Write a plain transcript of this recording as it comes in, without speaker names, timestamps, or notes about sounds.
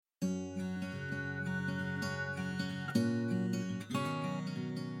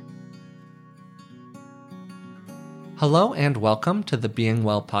Hello and welcome to the Being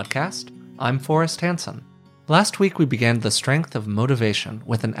Well podcast. I'm Forrest Hansen. Last week we began The Strength of Motivation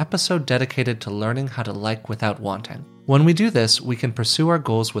with an episode dedicated to learning how to like without wanting. When we do this, we can pursue our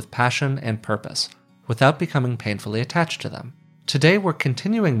goals with passion and purpose, without becoming painfully attached to them. Today we're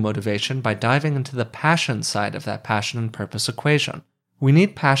continuing motivation by diving into the passion side of that passion and purpose equation. We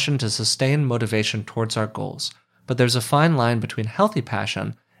need passion to sustain motivation towards our goals, but there's a fine line between healthy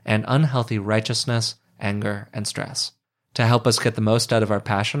passion and unhealthy righteousness, anger, and stress. To help us get the most out of our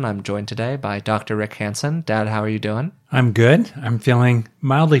passion, I'm joined today by Dr. Rick Hansen. Dad, how are you doing? I'm good. I'm feeling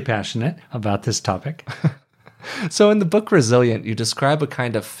mildly passionate about this topic. So in the book Resilient, you describe a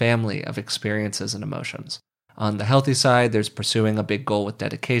kind of family of experiences and emotions. On the healthy side, there's pursuing a big goal with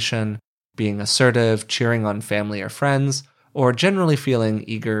dedication, being assertive, cheering on family or friends, or generally feeling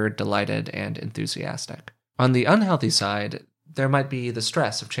eager, delighted, and enthusiastic. On the unhealthy side, there might be the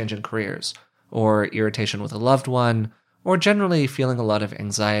stress of changing careers, or irritation with a loved one, or generally feeling a lot of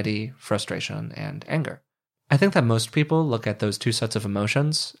anxiety, frustration, and anger. I think that most people look at those two sets of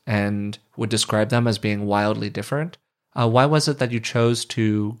emotions and would describe them as being wildly different. Why was it that you chose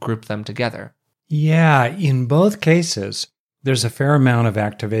to group them together? Yeah, in both cases, there's a fair amount of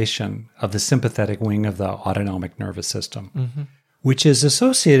activation of the sympathetic wing of the autonomic nervous system, which is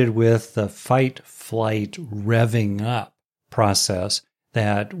associated with the fight-flight revving up process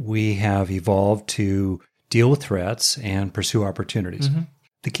that we have evolved to deal with threats and pursue opportunities.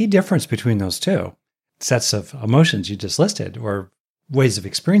 The key difference between those two sets of emotions you just listed, or ways of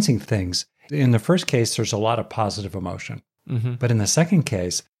experiencing things, in the first case, there's a lot of positive emotion. But in the second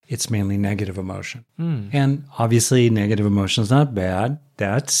case, it's mainly negative emotion. And obviously, negative emotion is not bad.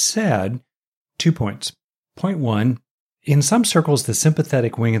 That said, 2 points. Point one, in some circles, the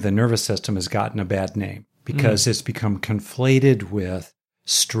sympathetic wing of the nervous system has gotten a bad name because it's become conflated with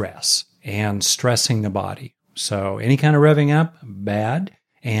stress and stressing the body. So any kind of revving up, bad.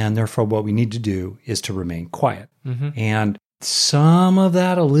 And therefore, what we need to do is to remain quiet. And some of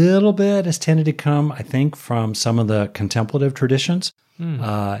that, a little bit, has tended to come, I think, from some of the contemplative traditions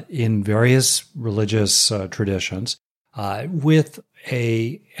in various religious traditions, with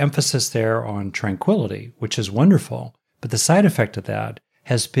a emphasis there on tranquility, which is wonderful. But the side effect of that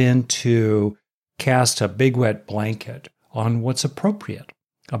has been to cast a big wet blanket on what's appropriate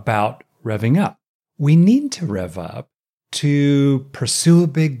about revving up. We need to rev up to pursue a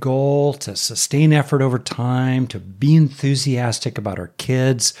big goal, to sustain effort over time, to be enthusiastic about our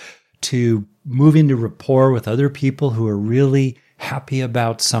kids, to move into rapport with other people who are really happy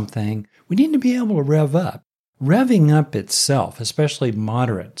about something. We need to be able to rev up. Revving up itself, especially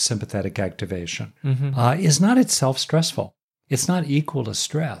moderate sympathetic activation, is not itself stressful. It's not equal to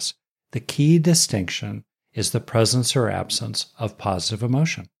stress. The key distinction is the presence or absence of positive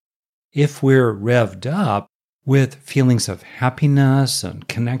emotion. If we're revved up with feelings of happiness and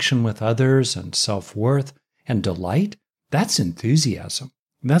connection with others and self-worth and delight, that's enthusiasm.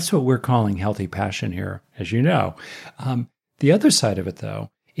 That's what we're calling healthy passion here, as you know. The other side of it,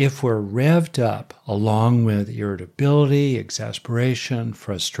 though, if we're revved up along with irritability, exasperation,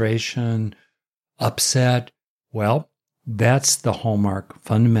 frustration, upset, well, that's the hallmark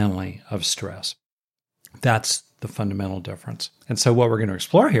fundamentally of stress. That's the fundamental difference. And so what we're going to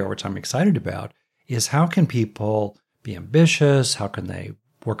explore here, which I'm excited about, is how can people be ambitious? How can they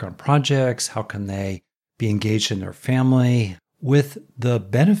work on projects? How can they be engaged in their family with the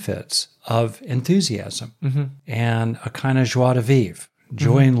benefits of enthusiasm and a kind of joie de vivre,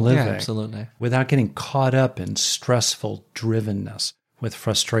 joy in living, absolutely, without getting caught up in stressful drivenness with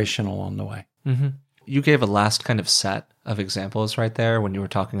frustration along the way. You gave a last kind of set of examples right there when you were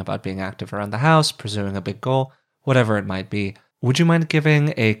talking about being active around the house, pursuing a big goal, whatever it might be. Would you mind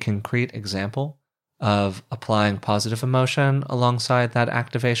giving a concrete example of applying positive emotion alongside that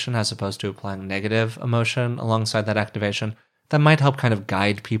activation as opposed to applying negative emotion alongside that activation that might help kind of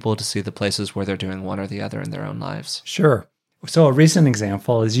guide people to see the places where they're doing one or the other in their own lives? Sure. So a recent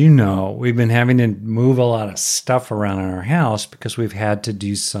example, as you know, we've been having to move a lot of stuff around in our house because we've had to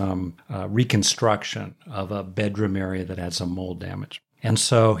do some reconstruction of a bedroom area that had some mold damage. And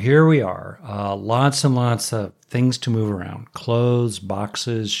so here we are, lots and lots of things to move around, clothes,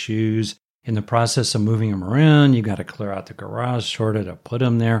 boxes, shoes. In the process of moving them around, you got to clear out the garage, sort of to put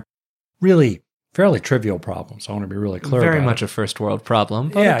them there. Really fairly trivial problems. I want to be really clear about it. Very much a first world problem,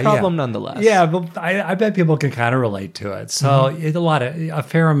 but a problem nonetheless. Yeah, but I bet people can kind of relate to it. So it's a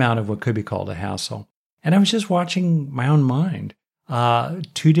fair amount of what could be called a hassle. And I was just watching my own mind,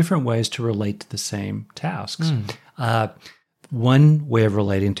 two different ways to relate to the same tasks. One way of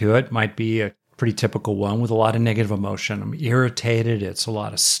relating to it might be a pretty typical one with a lot of negative emotion. I'm irritated. It's a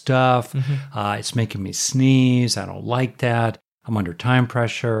lot of stuff. It's making me sneeze. I don't like that. I'm under time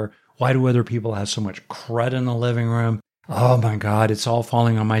pressure. Why do other people have so much crud in the living room? Oh my God, it's all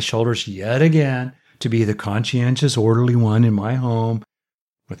falling on my shoulders yet again to be the conscientious, orderly one in my home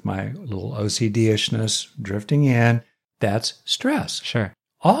with my little OCD-ishness drifting in. That's stress. Sure.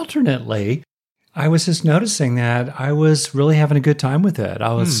 Alternately, I was just noticing that I was really having a good time with it.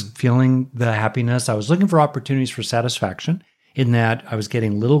 I was feeling the happiness. I was looking for opportunities for satisfaction in that I was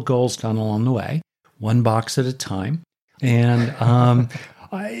getting little goals done along the way, one box at a time. And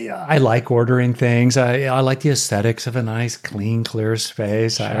I like ordering things. I like the aesthetics of a nice, clean, clear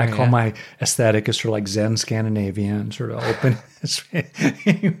space. Sure, I call my aesthetic is sort of like Zen Scandinavian, sort of open.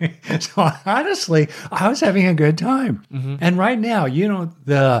 Anyway, so honestly, I was having a good time. And right now,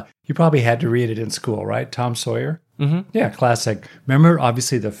 you probably had to read it in school, right? Tom Sawyer? Yeah, classic. Remember,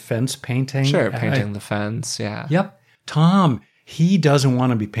 obviously, the fence painting? Sure, painting the fence, yeah. Yep. Tom, he doesn't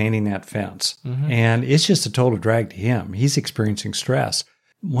want to be painting that fence. And it's just a total drag to him. He's experiencing stress.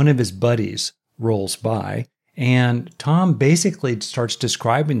 One of his buddies rolls by, and Tom basically starts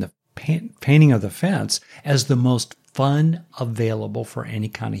describing the painting of the fence as the most fun available for any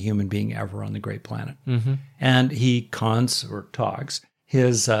kind of human being ever on the great planet. And he talks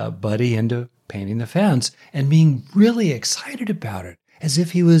his buddy into painting the fence and being really excited about it, as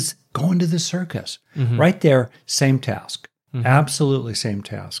if he was going to the circus. Right there, same task. Absolutely same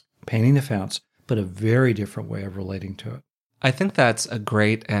task. Painting the fence, but a very different way of relating to it. I think that's a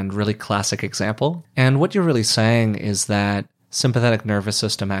great and really classic example. And what you're really saying is that sympathetic nervous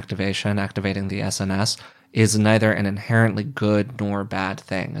system activation, activating the SNS, is neither an inherently good nor bad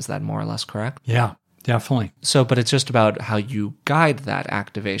thing. Is that more or less correct? Yeah, definitely. So, but it's just about how you guide that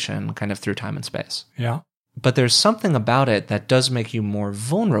activation kind of through time and space. Yeah. But there's something about it that does make you more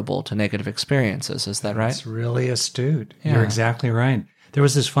vulnerable to negative experiences. Is that right? That's really astute. Yeah. You're exactly right. There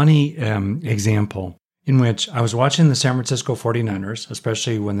was this funny example in which I was watching the San Francisco 49ers,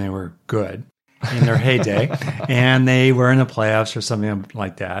 especially when they were good in their heyday, and they were in the playoffs or something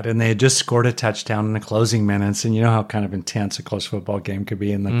like that, and they had just scored a touchdown in the closing minutes, and you know how kind of intense a close football game could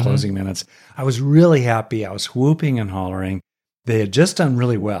be in the closing minutes. I was really happy. I was whooping and hollering. They had just done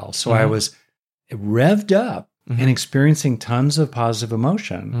really well, so I was revved up and experiencing tons of positive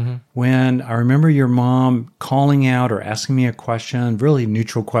emotion when I remember your mom calling out or asking me a question, really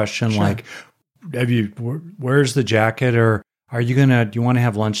neutral question, like, where's the jacket? Or do you want to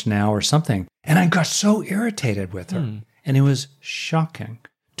have lunch now or something? And I got so irritated with her. And it was shocking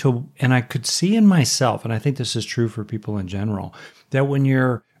and I could see in myself, and I think this is true for people in general, that when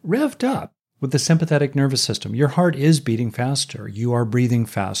you're revved up with the sympathetic nervous system, your heart is beating faster. You are breathing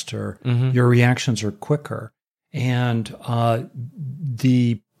faster. Your reactions are quicker. And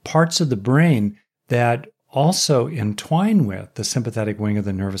the parts of the brain that also entwine with the sympathetic wing of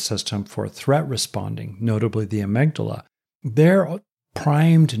the nervous system for threat responding, notably the amygdala, they're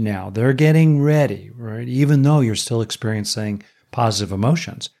primed now. They're getting ready, right? Even though you're still experiencing positive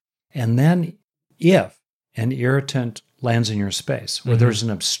emotions. And then if an irritant lands in your space, where there's an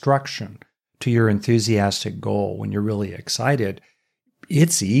obstruction to your enthusiastic goal when you're really excited,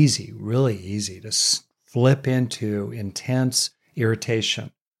 it's easy, really easy to flip into intense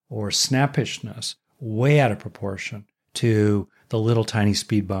irritation or snappishness way out of proportion to the little tiny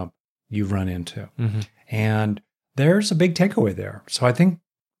speed bump you run into. And there's a big takeaway there. So I think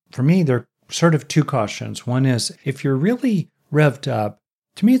for me, there are sort of two cautions. One is if you're really revved up,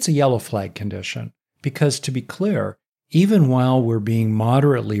 to me, it's a yellow flag condition. Because to be clear, even while we're being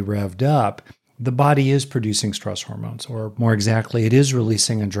moderately revved up, the body is producing stress hormones, or more exactly, it is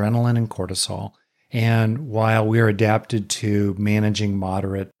releasing adrenaline and cortisol. And while we're adapted to managing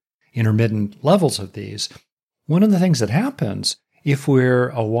moderate, intermittent levels of these, one of the things that happens if we're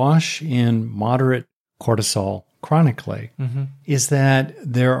awash in moderate cortisol chronically is that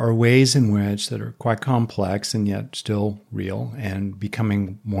there are ways in which that are quite complex and yet still real and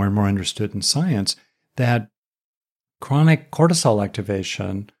becoming more and more understood in science, that chronic cortisol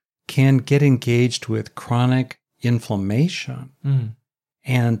activation can get engaged with chronic inflammation.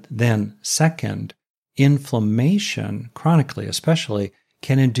 And then second, inflammation, chronically especially,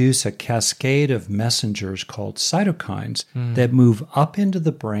 can induce a cascade of messengers called cytokines that move up into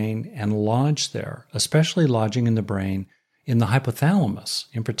the brain and lodge there, especially lodging in the brain in the hypothalamus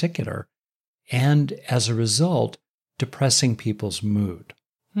in particular, and as a result, depressing people's mood.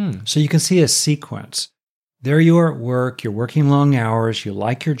 So you can see a sequence. There you are at work, you're working long hours, you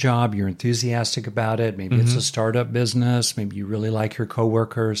like your job, you're enthusiastic about it, maybe it's a startup business, maybe you really like your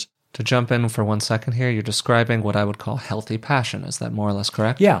coworkers. To jump in for 1 second here, you're describing what I would call healthy passion. Is that more or less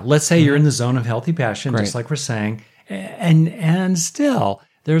correct? Yeah, let's say you're in the zone of healthy passion, Great. just like we're saying, and still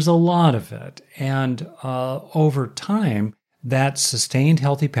there's a lot of it. And over time, that sustained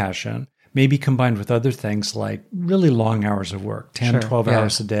healthy passion may be combined with other things like really long hours of work, 10, 12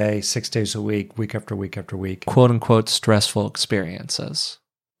 hours a day, 6 days a week, week after week after week. Quote unquote stressful experiences.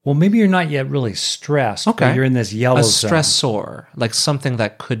 Well, maybe you're not yet really stressed, but you're in this yellow A zone. stressor, like something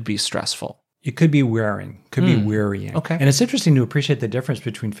that could be stressful. It could be wearing, could be wearying. Okay. And it's interesting to appreciate the difference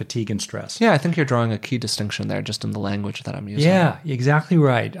between fatigue and stress. Yeah, I think you're drawing a key distinction there just in the language that I'm using. Yeah, exactly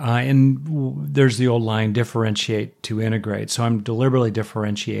right. And there's the old line, differentiate to integrate. So I'm deliberately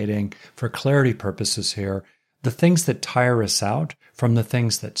differentiating for clarity purposes here, the things that tire us out from the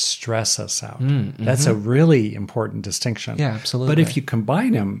things that stress us out. That's a really important distinction. Yeah, absolutely. But if you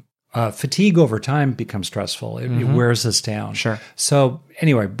combine them, fatigue over time becomes stressful. It wears us down. Sure. So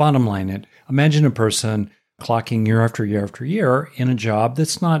anyway, bottom line, imagine a person clocking year after year after year in a job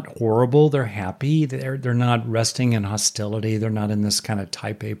that's not horrible. They're happy. They're not resting in hostility. They're not in this kind of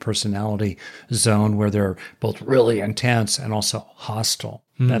type A personality zone where they're both really intense and also hostile.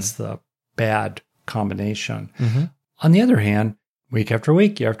 That's the bad combination. On the other hand, week after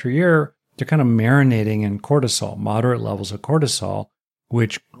week, year after year, they're kind of marinating in cortisol, moderate levels of cortisol,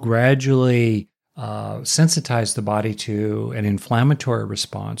 which gradually sensitize the body to an inflammatory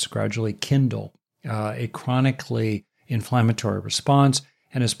response, gradually kindle a chronically inflammatory response.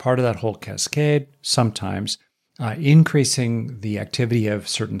 And as part of that whole cascade, sometimes increasing the activity of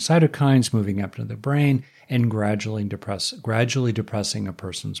certain cytokines moving up into the brain and gradually depressing a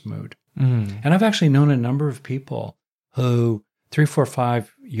person's mood. And I've actually known a number of people who 3, 4,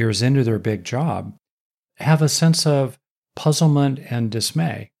 5 years into their big job have a sense of puzzlement and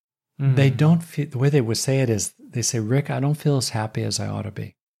dismay. They don't feel, the way they would say it is, they say, Rick, I don't feel as happy as I ought to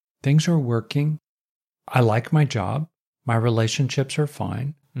be. Things are working. I like my job. My relationships are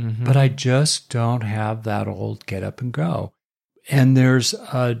fine, but I just don't have that old get up and go. And there's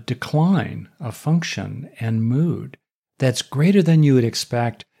a decline of function and mood that's greater than you would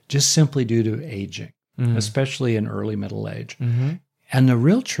expect just simply due to aging, especially in early middle age. And the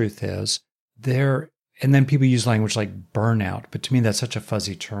real truth is and then people use language like burnout, but to me, that's such a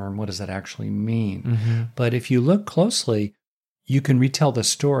fuzzy term. What does that actually mean? But if you look closely, you can retell the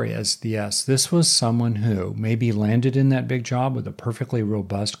story as, yes, this was someone who maybe landed in that big job with a perfectly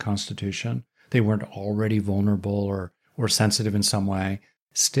robust constitution. They weren't already vulnerable or sensitive in some way.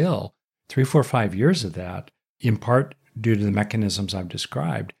 Still, 3, 4, 5 years of that, in part due to the mechanisms I've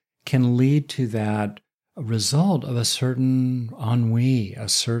described, can lead to that result of a certain ennui, a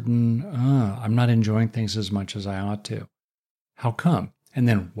certain, I'm not enjoying things as much as I ought to. How come? And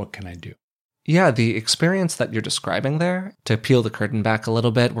then what can I do? Yeah, the experience that you're describing there, to peel the curtain back a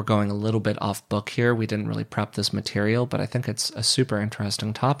little bit, we're going a little bit off book here. We didn't really prep this material, but I think it's a super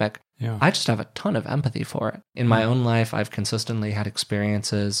interesting topic. Yeah. I just have a ton of empathy for it. In my own life, I've consistently had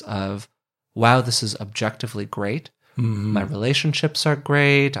experiences of, wow, this is objectively great. My relationships are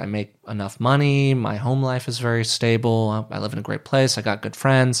great. I make enough money. My home life is very stable. I live in a great place. I got good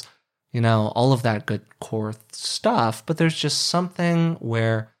friends, all of that good core stuff. But there's just something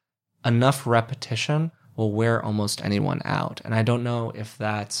where enough repetition will wear almost anyone out. And I don't know if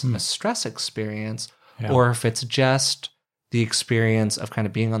that's a stress experience or if it's just the experience of kind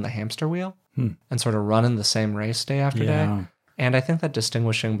of being on the hamster wheel and sort of running the same race day after day. And I think that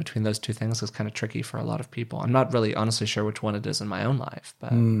distinguishing between those two things is kind of tricky for a lot of people. I'm not really honestly sure which one it is in my own life.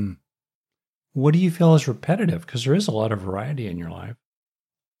 But what do you feel is repetitive? Because there is a lot of variety in your life.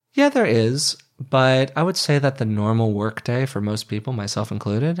 Yeah, there is. But I would say that the normal workday for most people, myself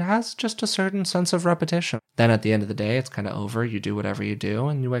included, has just a certain sense of repetition. Then at the end of the day, it's kind of over. You do whatever you do,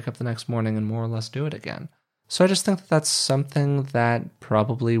 and you wake up the next morning and more or less do it again. So I just think that that's something that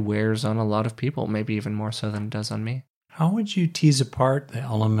probably wears on a lot of people, maybe even more so than it does on me. How would you tease apart the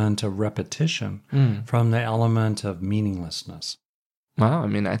element of repetition from the element of meaninglessness? Wow, I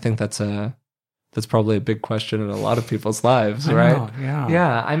mean, I think that's probably a big question in a lot of people's lives, right?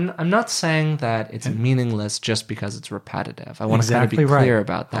 Yeah. I'm not saying that it's meaningless just because it's repetitive. I want to kind of be clear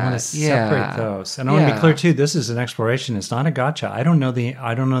about that. I want to separate those, and I want to be clear too. This is an exploration. It's not a gotcha. I don't know the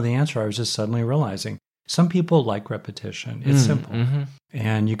answer. I was just suddenly realizing some people like repetition. It's simple.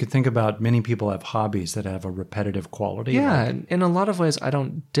 And you could think about many people have hobbies that have a repetitive quality. Yeah, in a lot of ways, I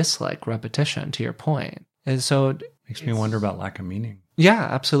don't dislike repetition, to your point. And so it makes me wonder about lack of meaning. Yeah,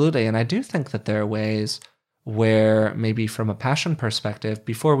 absolutely. And I do think that there are ways where maybe from a passion perspective,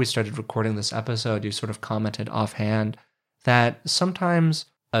 before we started recording this episode, you sort of commented offhand that sometimes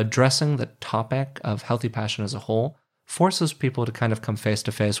addressing the topic of healthy passion as a whole forces people to kind of come face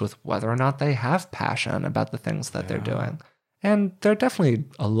to face with whether or not they have passion about the things that they're doing. And there are definitely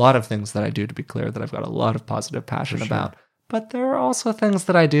a lot of things that I do, to be clear, that I've got a lot of positive passion about. But there are also things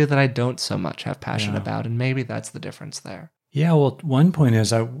that I do that I don't so much have passion about, and maybe that's the difference there. Yeah, well, one point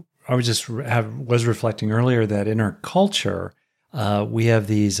is I was reflecting earlier that in our culture, we have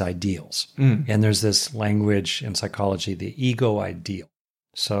these ideals. And there's this language in psychology, the ego ideal.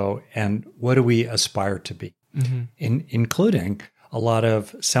 So, and what do we aspire to be? Including a lot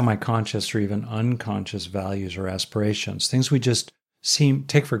of semi-conscious or even unconscious values or aspirations, things we just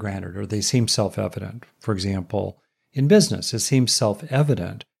take for granted or they seem self-evident. For example, in business, it seems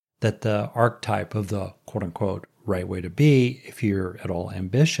self-evident that the archetype of the quote-unquote right way to be, if you're at all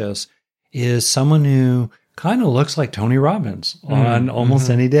ambitious, is someone who kind of looks like Tony Robbins on almost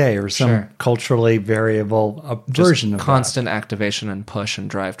any day, or some culturally variable version of constant activation and push and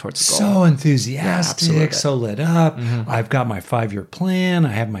drive towards the goal. So enthusiastic, so lit up. I've got my 5-year plan.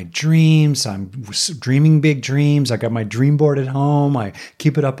 I have my dreams. I'm dreaming big dreams. I got my dream board at home. I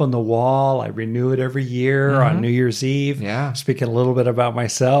keep it up on the wall. I renew it every year on New Year's Eve. Speaking a little bit about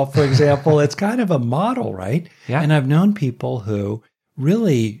myself, for example, it's kind of a model, right? And I've known people who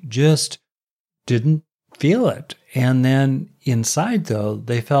really just didn't feel it. And then inside, though,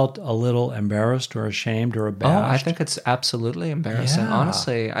 they felt a little embarrassed or ashamed or abashed. Oh, I think it's absolutely embarrassing.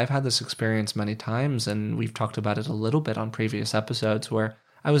 Honestly, I've had this experience many times, and we've talked about it a little bit on previous episodes, where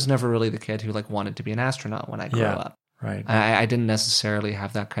I was never really the kid who wanted to be an astronaut when I grew up. Right. I didn't necessarily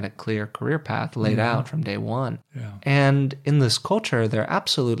have that kind of clear career path laid out from day one. And in this culture, there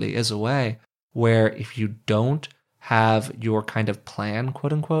absolutely is a way where if you don't have your kind of plan,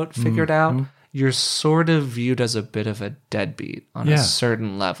 quote unquote, figured out, you're sort of viewed as a bit of a deadbeat on a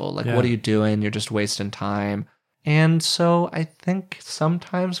certain level. What are you doing? You're just wasting time. And so I think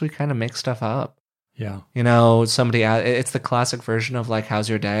sometimes we kind of make stuff up. You know, it's the classic version of how's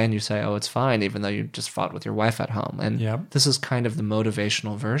your day? And you say, oh, it's fine, even though you just fought with your wife at home. And this is kind of the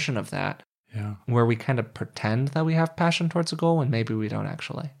motivational version of that. Where we kind of pretend that we have passion towards a goal and maybe we don't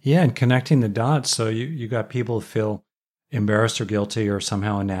actually. And connecting the dots. So you got people who feel embarrassed or guilty or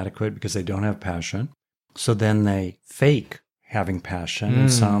somehow inadequate because they don't have passion. So then they fake having passion in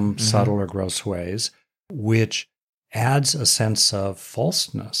some subtle or gross ways, which adds a sense of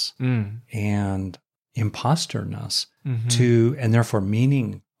falseness and imposterness to, and therefore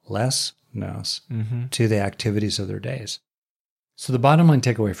meaninglessness to the activities of their days. So the bottom line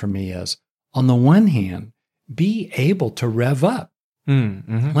takeaway for me is, on the one hand, be able to rev up.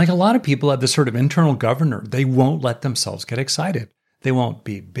 Like a lot of people have this sort of internal governor. They won't let themselves get excited. They won't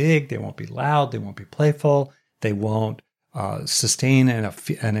be big. They won't be loud. They won't be playful. They won't sustain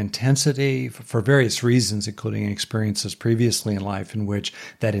an intensity for various reasons, including experiences previously in life in which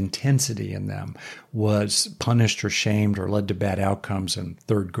that intensity in them was punished or shamed or led to bad outcomes in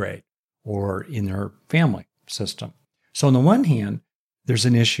third grade or in their family system. So on the one hand, there's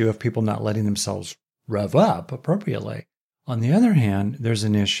an issue of people not letting themselves rev up appropriately. On the other hand, there's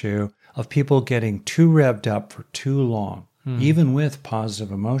an issue of people getting too revved up for too long, even with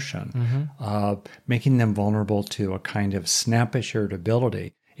positive emotion, making them vulnerable to a kind of snappish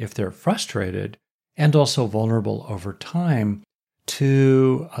irritability if they're frustrated, and also vulnerable over time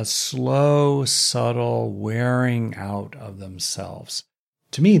to a slow, subtle wearing out of themselves.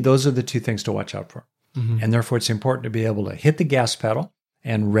 To me, those are the two things to watch out for. And therefore, it's important to be able to hit the gas pedal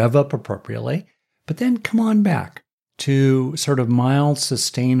and rev up appropriately, but then come on back to sort of mild,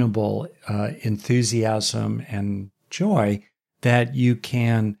 sustainable enthusiasm and joy that you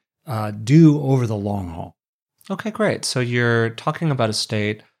can do over the long haul. Okay, great. So you're talking about a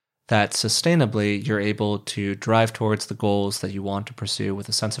state that sustainably you're able to drive towards the goals that you want to pursue with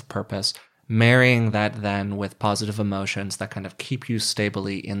a sense of purpose, marrying that then with positive emotions that kind of keep you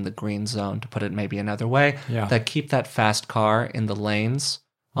stably in the green zone, to put it maybe another way, that keep that fast car in the lanes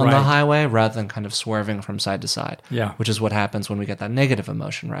on the highway rather than kind of swerving from side to side, which is what happens when we get that negative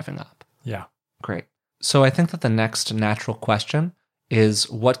emotion revving up. Great. So I think that the next natural question is,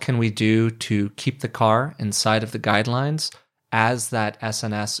 what can we do to keep the car inside of the guidelines as that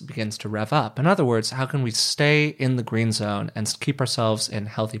SNS begins to rev up? In other words, how can we stay in the green zone and keep ourselves in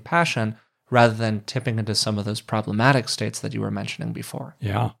healthy passion rather than tipping into some of those problematic states that you were mentioning before?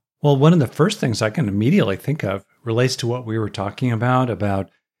 Well, one of the first things I can immediately think of relates to what we were talking about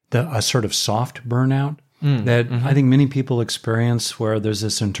a sort of soft burnout that I think many people experience, where there's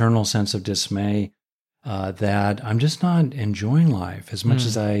this internal sense of dismay that I'm just not enjoying life as much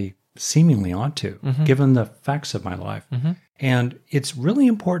as I seemingly ought to, given the facts of my life. And it's really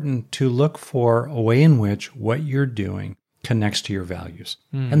important to look for a way in which what you're doing connects to your values.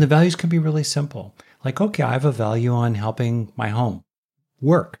 And the values can be really simple. Like, okay, I have a value on helping my home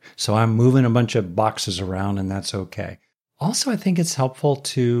work. So I'm moving a bunch of boxes around and that's okay. Also, I think it's helpful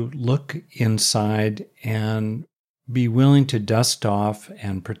to look inside and be willing to dust off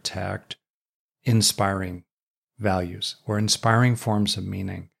and protect inspiring values or inspiring forms of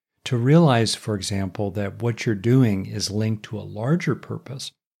meaning. To realize, for example, that what you're doing is linked to a larger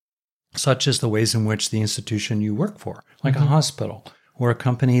purpose, such as the ways in which the institution you work for, like a hospital or a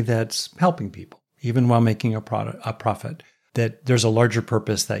company that's helping people, even while making a profit, that there's a larger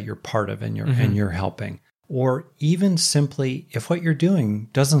purpose that you're part of and you're helping. Or even simply, if what you're doing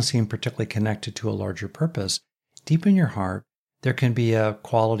doesn't seem particularly connected to a larger purpose, deep in your heart, there can be a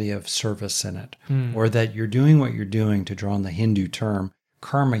quality of service in it, or that you're doing what you're doing, to draw on the Hindu term,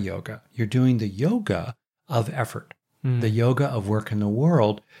 karma yoga. You're doing the yoga of effort, the yoga of work in the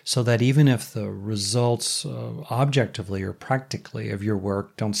world, so that even if the results objectively or practically of your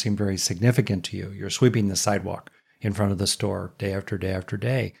work don't seem very significant to you, you're sweeping the sidewalk in front of the store day after day after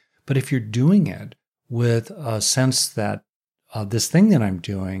day. But if you're doing it with a sense that this thing that I'm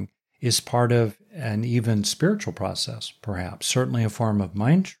doing is part of an even spiritual process, perhaps, certainly a form of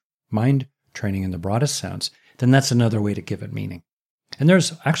mind training in the broadest sense, then that's another way to give it meaning. And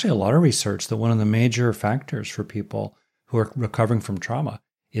there's actually a lot of research that one of the major factors for people who are recovering from trauma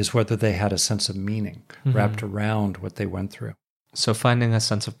is whether they had a sense of meaning wrapped around what they went through. So finding a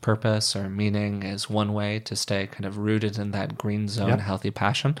sense of purpose or meaning is one way to stay kind of rooted in that green zone, healthy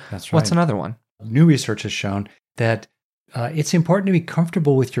passion. That's right. What's another one? New research has shown that it's important to be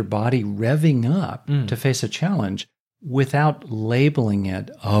comfortable with your body revving up to face a challenge without labeling it,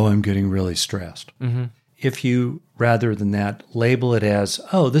 oh, I'm getting really stressed. If you, rather than that, label it as,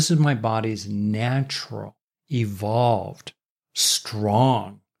 oh, this is my body's natural, evolved,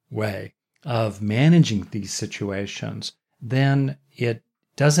 strong way of managing these situations, then it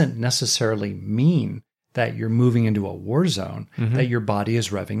doesn't necessarily mean that you're moving into a war zone, that your body is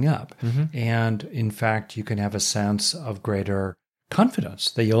revving up. And in fact, you can have a sense of greater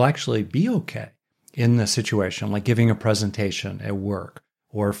confidence that you'll actually be okay in the situation, like giving a presentation at work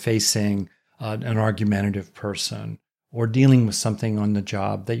or facing an argumentative person or dealing with something on the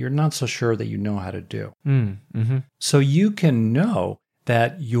job that you're not so sure that you know how to do. So you can know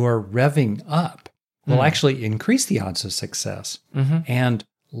that your revving up will actually increase the odds of success. And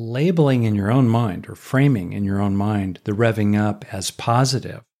labeling in your own mind or framing in your own mind the revving up as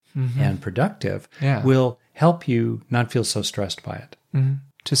positive and productive will help you not feel so stressed by it.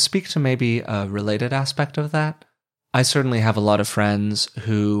 To speak to maybe a related aspect of that, I certainly have a lot of friends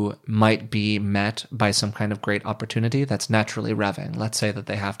who might be met by some kind of great opportunity that's naturally revving. Let's say that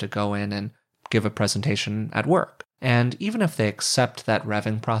they have to go in and give a presentation at work. And even if they accept that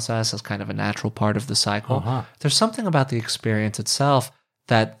revving process as kind of a natural part of the cycle, there's something about the experience itself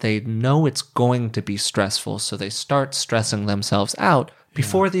that they know it's going to be stressful, so they start stressing themselves out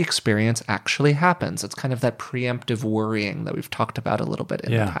before the experience actually happens. It's kind of that preemptive worrying that we've talked about a little bit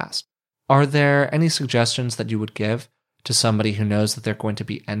in the past. Are there any suggestions that you would give to somebody who knows that they're going to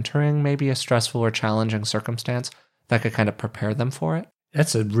be entering maybe a stressful or challenging circumstance that could kind of prepare them for it?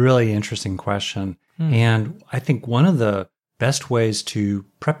 That's a really interesting question. And I think one of the best ways to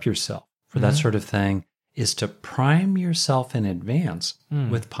prep yourself for that sort of thing is to prime yourself in advance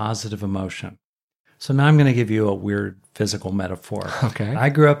with positive emotion. So now I'm going to give you a weird physical metaphor. Okay. I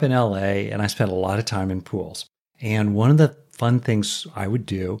grew up in LA and I spent a lot of time in pools. And one of the fun things I would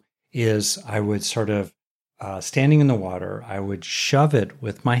do is I would sort of, standing in the water, I would shove it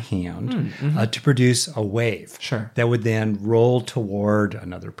with my hand to produce a wave that would then roll toward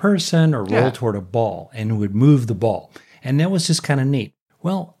another person or roll toward a ball and would move the ball. And that was just kind of neat.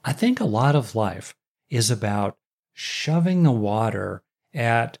 Well, I think a lot of life is about shoving the water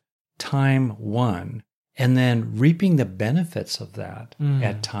at time one and then reaping the benefits of that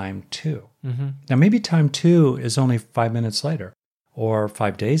at time two. Now, maybe time two is only 5 minutes later or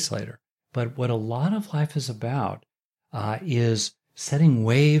 5 days later. But what a lot of life is about is setting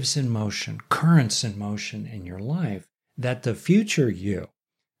waves in motion, currents in motion in your life that the future you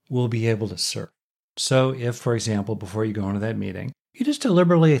will be able to serve. So if, for example, before you go into that meeting, you just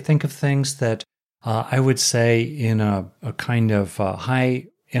deliberately think of things that I would say in a kind of high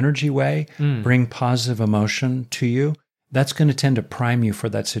energy way, bring positive emotion to you, that's going to tend to prime you for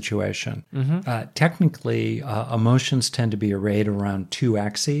that situation. Technically, emotions tend to be arrayed around two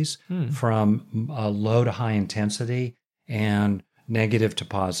axes, from low to high intensity and negative to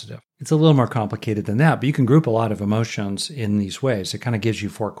positive. It's a little more complicated than that, but you can group a lot of emotions in these ways. It kind of gives you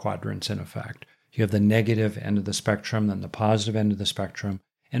 4 quadrants in effect. You have the negative end of the spectrum, then the positive end of the spectrum.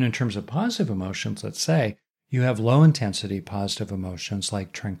 And in terms of positive emotions, let's say, you have low intensity positive emotions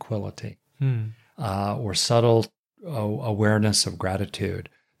like tranquility. or subtle awareness of gratitude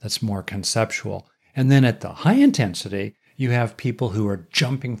that's more conceptual. And then at the high intensity, you have people who are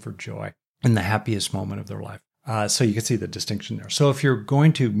jumping for joy in the happiest moment of their life. So you can see the distinction there. So if you're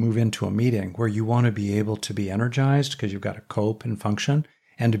going to move into a meeting where you want to be able to be energized because you've got to cope and function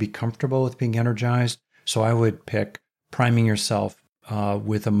and to be comfortable with being energized, so I would pick priming yourself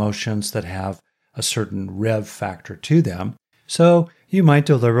with emotions that have a certain rev factor to them. So you might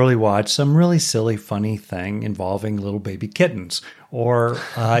deliberately watch some really silly, funny thing involving little baby kittens, or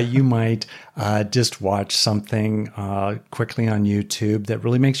you might just watch something quickly on YouTube that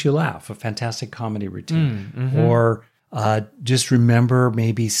really makes you laugh, a fantastic comedy routine, or just remember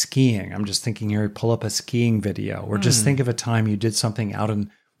maybe skiing. I'm just thinking here, pull up a skiing video, or just think of a time you did something out in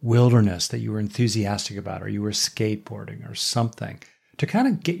wilderness that you were enthusiastic about, or you were skateboarding or something, to kind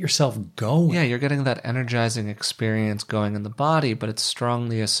of get yourself going. Yeah, you're getting that energizing experience going in the body, but it's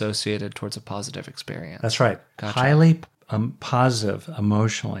strongly associated towards a positive experience. That's right. Gotcha. Highly positive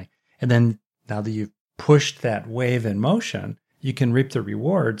emotionally. And then now that you've pushed that wave in motion, you can reap the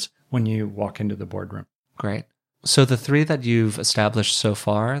rewards when you walk into the boardroom. Great. So the three that you've established so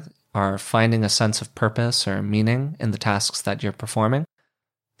far are finding a sense of purpose or meaning in the tasks that you're performing.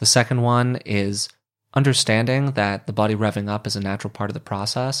 The second one is understanding that the body revving up is a natural part of the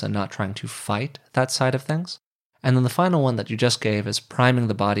process and not trying to fight that side of things. And then the final one that you just gave is priming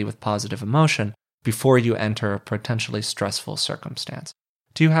the body with positive emotion before you enter a potentially stressful circumstance.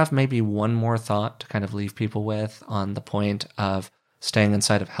 Do you have maybe one more thought to kind of leave people with on the point of staying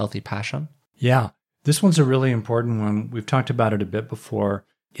inside of healthy passion? Yeah, this one's a really important one. We've talked about it a bit before.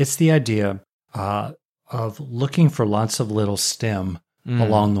 It's the idea of looking for lots of little stim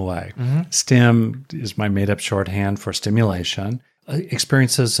along the way. STEM is my made-up shorthand for stimulation.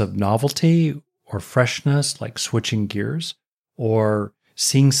 Experiences of novelty or freshness, like switching gears, or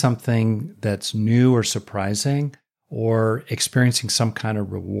seeing something that's new or surprising, or experiencing some kind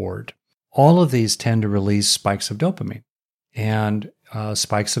of reward. All of these tend to release spikes of dopamine. And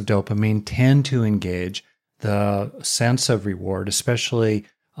spikes of dopamine tend to engage the sense of reward, especially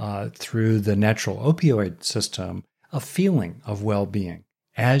through the natural opioid system, a feeling of well-being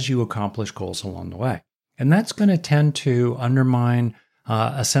as you accomplish goals along the way. And that's going to tend to undermine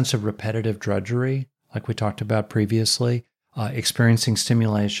a sense of repetitive drudgery, like we talked about previously, experiencing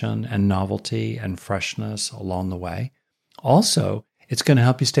stimulation and novelty and freshness along the way. Also, it's going to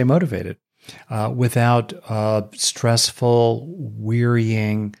help you stay motivated without stressful,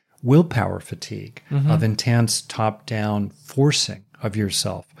 wearying willpower fatigue of intense top-down forcing of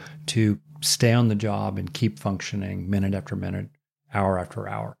yourself to stay on the job and keep functioning minute after minute, hour after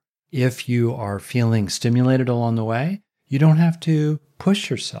hour. If you are feeling stimulated along the way, you don't have to push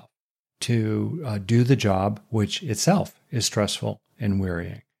yourself to do the job, which itself is stressful and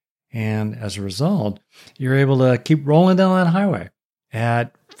wearying. And as a result, you're able to keep rolling down that highway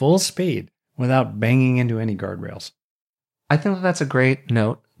at full speed without banging into any guardrails. I think that that's a great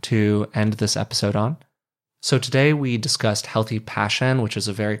note to end this episode on. So today we discussed healthy passion, which is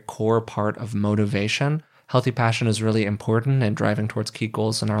a very core part of motivation. Healthy passion is really important in driving towards key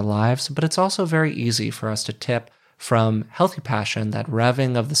goals in our lives, but it's also very easy for us to tip from healthy passion, that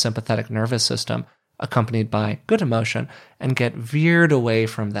revving of the sympathetic nervous system, accompanied by good emotion, and get veered away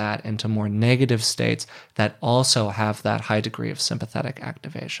from that into more negative states that also have that high degree of sympathetic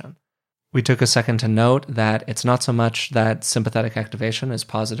activation. We took a second to note that it's not so much that sympathetic activation is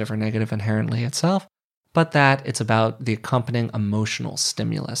positive or negative inherently itself, but that it's about the accompanying emotional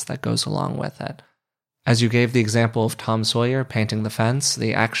stimulus that goes along with it. As you gave the example of Tom Sawyer painting the fence,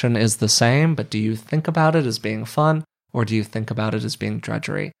 the action is the same, but do you think about it as being fun, or do you think about it as being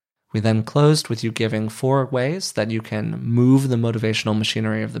drudgery? We then closed with you giving 4 ways that you can move the motivational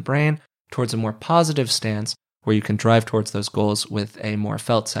machinery of the brain towards a more positive stance where you can drive towards those goals with a more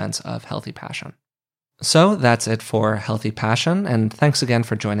felt sense of healthy passion. So that's it for Healthy Passion, and thanks again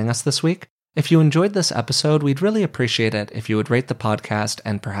for joining us this week. If you enjoyed this episode, we'd really appreciate it if you would rate the podcast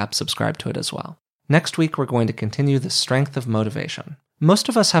and perhaps subscribe to it as well. Next week, we're going to continue the strength of motivation. Most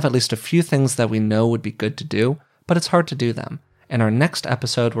of us have at least a few things that we know would be good to do, but it's hard to do them. In our next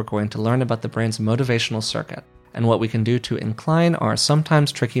episode, we're going to learn about the brain's motivational circuit and what we can do to incline our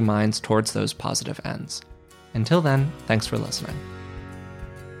sometimes tricky minds towards those positive ends. Until then, thanks for listening.